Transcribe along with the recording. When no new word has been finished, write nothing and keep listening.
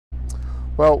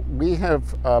Well, we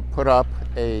have put up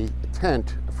a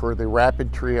tent for the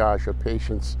rapid triage of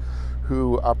patients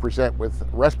who present with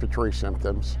respiratory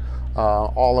symptoms.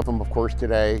 All of them, of course,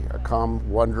 today come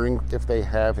wondering if they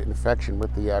have infection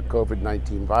with the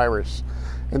COVID-19 virus.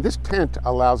 And this tent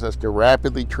allows us to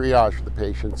rapidly triage the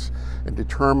patients and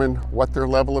determine what their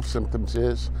level of symptoms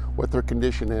is, what their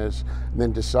condition is, and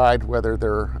then decide whether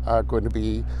they're going to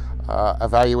be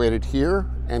evaluated here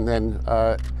and then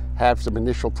have some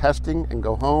initial testing and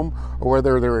go home, or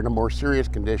whether they're in a more serious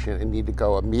condition and need to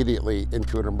go immediately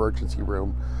into an emergency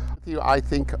room. I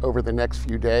think over the next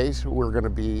few days we're going to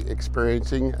be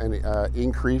experiencing an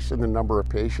increase in the number of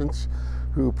patients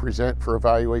who present for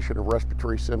evaluation of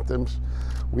respiratory symptoms.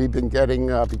 We've been getting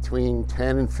between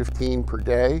 10 and 15 per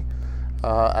day.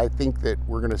 I think that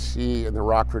we're going to see in the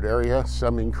Rockford area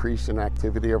some increase in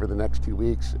activity over the next 2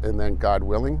 weeks, and then, God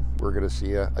willing, we're going to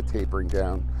see a tapering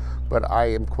down. But I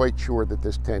am quite sure that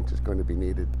this tent is going to be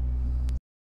needed.